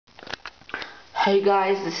Hey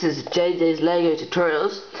guys, this is JJ's Lego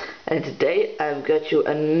Tutorials, and today I've got you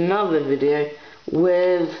another video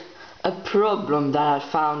with a problem that I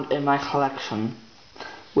found in my collection,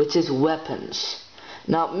 which is weapons.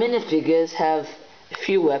 Now, minifigures have a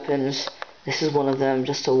few weapons. This is one of them,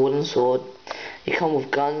 just a wooden sword. You come with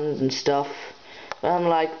guns and stuff, but I'm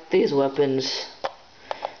like, these weapons,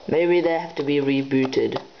 maybe they have to be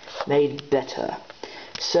rebooted, made better.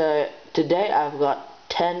 So today I've got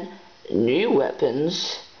 10 new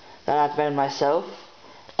weapons that I've made myself,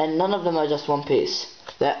 and none of them are just one piece.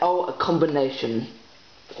 They're all a combination,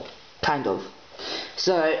 kind of.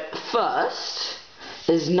 So first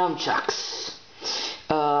is nunchucks.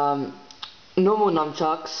 Normal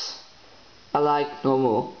nunchucks I like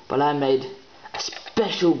normal, but I made a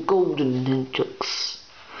special golden nunchucks.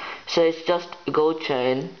 So it's just a gold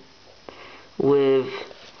chain with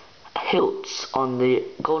hilts on the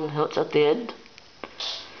golden hilts at the end,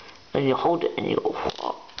 and you hold it and you go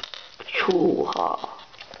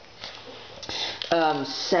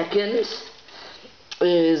second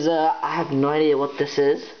is I have no idea what this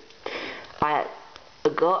is. I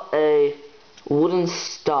got a wooden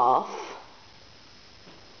staff,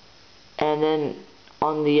 and then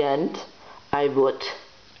on the end I put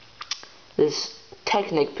this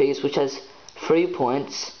Technic piece which has 3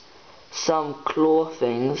 points, some claw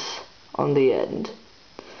things on the end,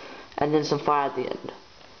 and then some fire at the end.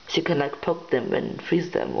 So you can like poke them and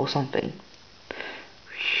freeze them or something.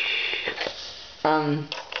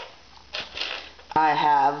 I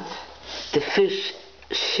have the fish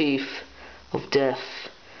sheath of death.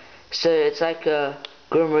 So it's like a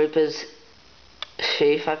Grim Reaper's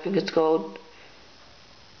sheath, I think it's called.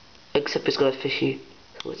 Except it's got a fishy,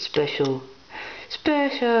 so it's special.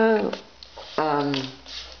 I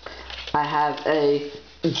have a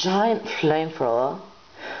giant flamethrower.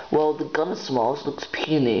 Well, the gun is small, so it looks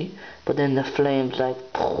puny, but then the flames like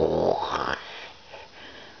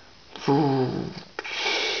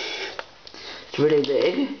it's really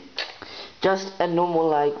big. Just a normal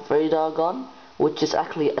like radar gun, which is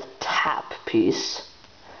actually a tap piece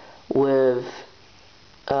with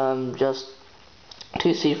just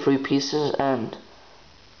 2 see-through pieces and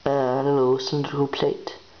a little cylindrical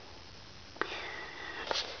plate.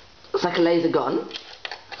 It's like a laser gun.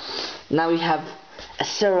 Now we have a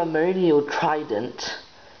ceremonial trident.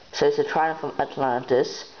 So it's a trident from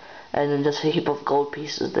Atlantis, and then just a heap of gold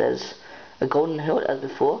pieces. There's a golden hilt as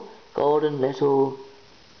before, golden little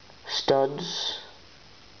studs,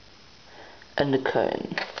 and a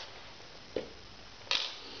cone.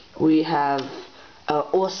 We have an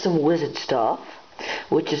awesome wizard staff,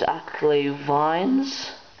 which is actually vines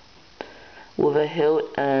with a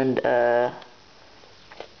hilt and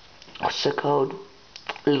what's it called?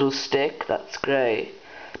 A little stick that's grey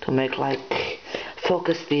to make like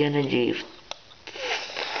focus the energy.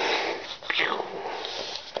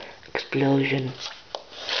 Explosion.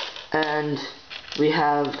 And we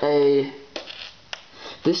have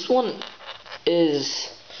this one is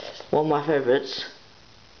one of my favorites.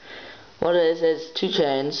 What it is 2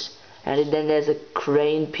 chains, and then there's a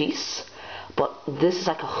crane piece, but this is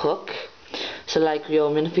like a hook. So like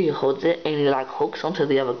your minifigure holds it and he like hooks onto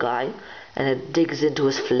the other guy, and it digs into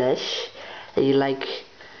his flesh, and you like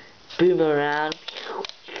boom around,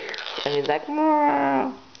 and he's like,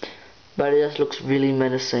 but it just looks really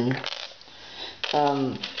menacing.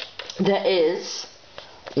 There is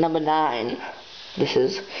number 9.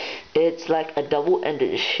 It's like a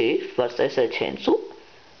double-ended sheath, but it's a chainsaw, so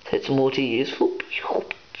it's multi-useful,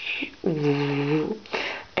 and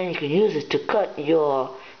you can use it to cut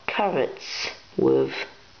your carrots with.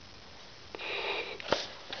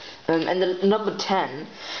 And the number 10,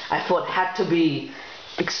 I thought had to be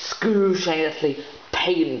excruciatingly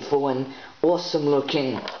painful and awesome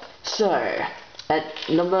looking. So, at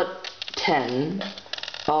number 10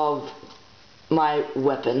 of my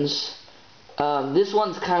weapons, this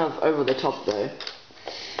one's kind of over the top though,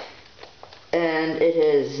 and it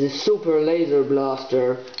is the Super Laser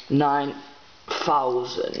Blaster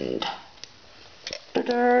 9000.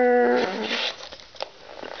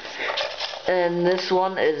 And this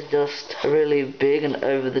one is just really big and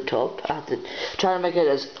over the top. I have to try to make it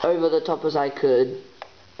as over the top as I could.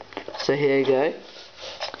 So here you go.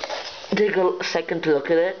 Take a second to look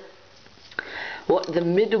at it. What the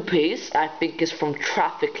middle piece I think is from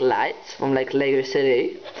traffic lights from like Lego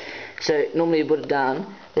City. So normally you put it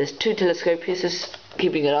down. There's 2 telescope pieces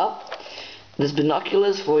keeping it up. There's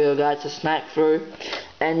binoculars for your guys to snipe through,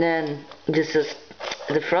 and then just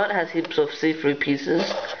the front has heaps of see-through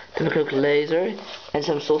pieces to make it look laser, and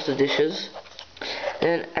some saucer dishes.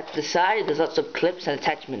 And at the side there's lots of clips and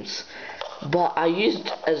attachments. but I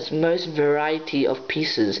used as most variety of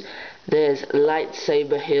pieces. There's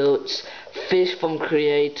lightsaber hilts, fish from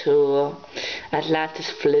Creator, Atlantis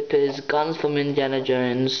flippers, guns from Indiana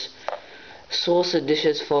Jones, saucer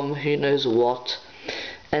dishes from who knows what,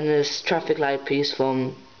 and this traffic light piece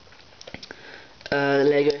from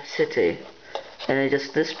Lego City. And it's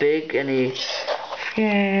just this big, and he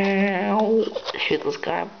shoot this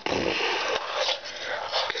guy.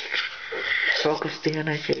 Focus the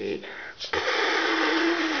energy.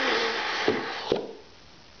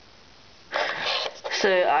 So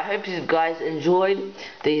I hope you guys enjoyed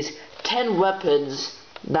these 10 weapons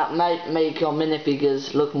that might make your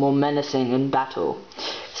minifigures look more menacing in battle.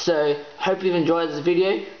 So hope you've enjoyed this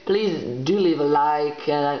video. Please do leave a like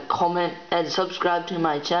and a comment and subscribe to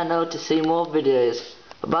my channel to see more videos.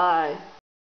 Bye.